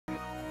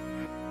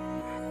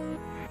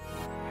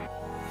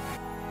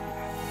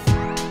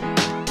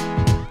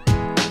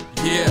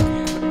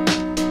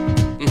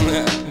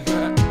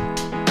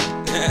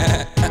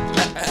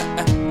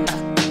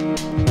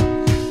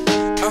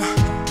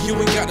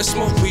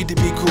agreed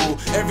to be cool.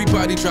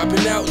 Everybody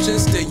dropping out,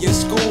 just stay in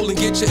school and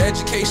get your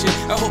education.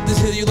 I hope this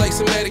heal you like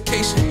some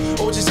medication,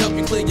 or just help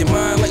you clear your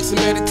mind like some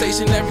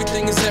meditation.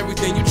 Everything is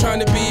everything. You trying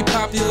to be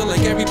popular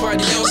like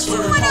everybody else.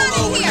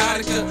 Polo and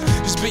Nautica.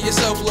 Just be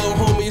yourself, little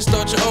homie, and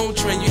start your own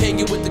trend. You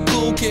hanging with the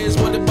cool kids.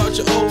 What about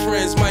your old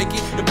friends, Mikey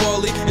and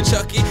Paulie and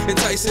Chucky and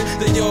Tyson?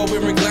 They all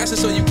wearing glasses,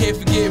 so you can't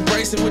forget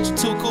Bryson. What, you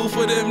too cool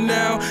for them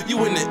now?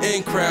 You in the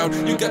in crowd.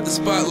 You got the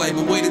spotlight,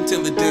 but wait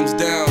until it dims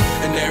down.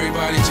 And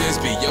everybody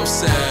just be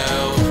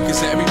yourself,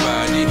 cause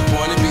everybody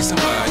wanna be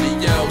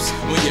somebody else.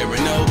 When you're a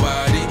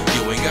nobody,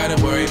 you ain't gotta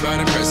worry about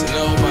impressing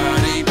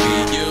nobody. Be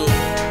you,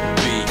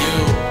 be you,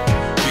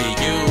 be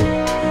you,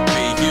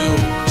 be you.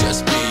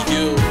 Just be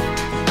you,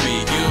 be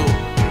you,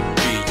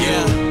 be you,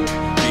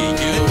 be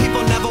you. And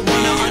people never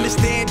wanna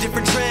understand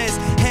different trends,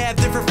 have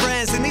different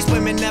friends, and these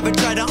women never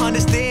try to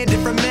understand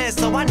different men,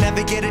 so I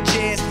never get a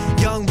chance.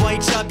 Young,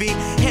 white, chubby,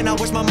 and I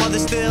wish my mother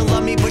still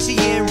loved me, but she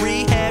in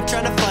rehab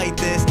trying to fight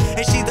this.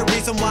 And she the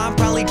reason why I'm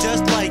probably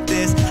just like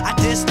this. I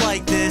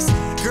dislike this.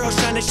 Girls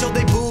trying to show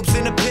they boobs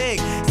in a pig.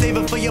 Save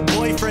it for your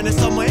boyfriend or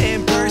someone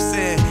in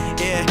person.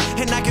 Yeah,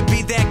 and I could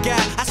be that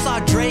guy. I saw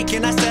Drake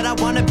and I said I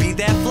wanna be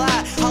that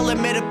fly. I'll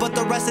admit it, but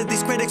the rest of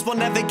these critics will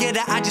never get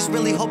it. I just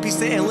really hope you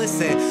sit and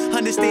listen.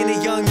 Understand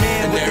a young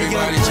man and with a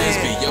young everybody plan.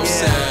 just be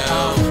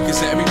yourself,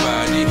 cause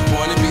everybody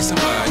wanna be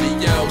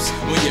somebody else.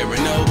 When you're a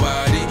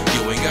nobody,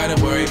 you ain't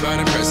gotta worry about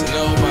impressing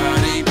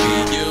nobody. Be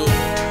you,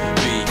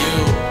 be you,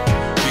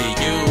 be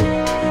you,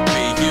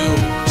 be you.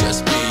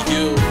 Just be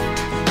you,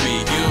 be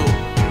you,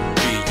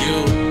 be you,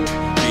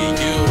 be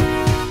you,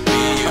 be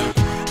you.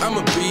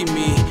 I'ma be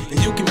me, and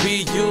you can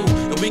be you,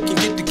 and we can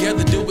get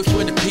together, do it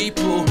for the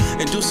people,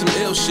 and do some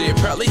ill shit,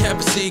 probably have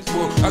a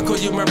sequel. I call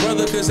you my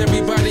brother cause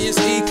everybody is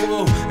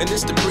equal, and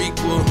it's the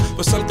prequel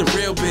for something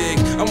real big.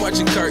 I'm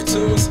watching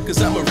cartoons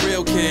cause I'm a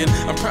real kid.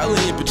 I'm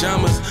probably in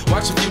pajamas,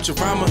 watching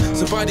Futurama.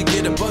 Somebody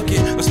get a bucket,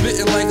 I'm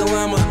spitting like a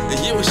llama, and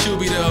you a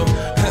shooby though.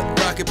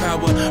 Rocket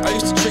power. I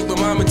used to trick my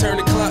mom and turn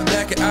the clock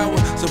back an hour,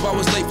 so I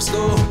was late for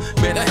school.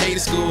 Man, I hated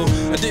school.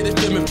 I did it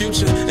film in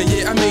future, and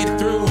yeah, I made it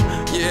through.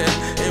 Yeah,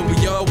 and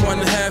we all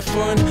wanna have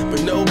fun,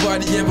 but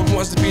nobody ever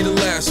wants to be the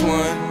last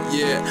one.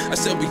 Yeah, I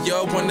said we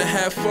all wanna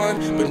have fun,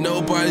 but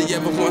nobody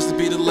ever wants to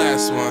be the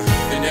last one.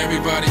 And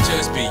everybody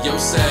just be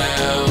yourself,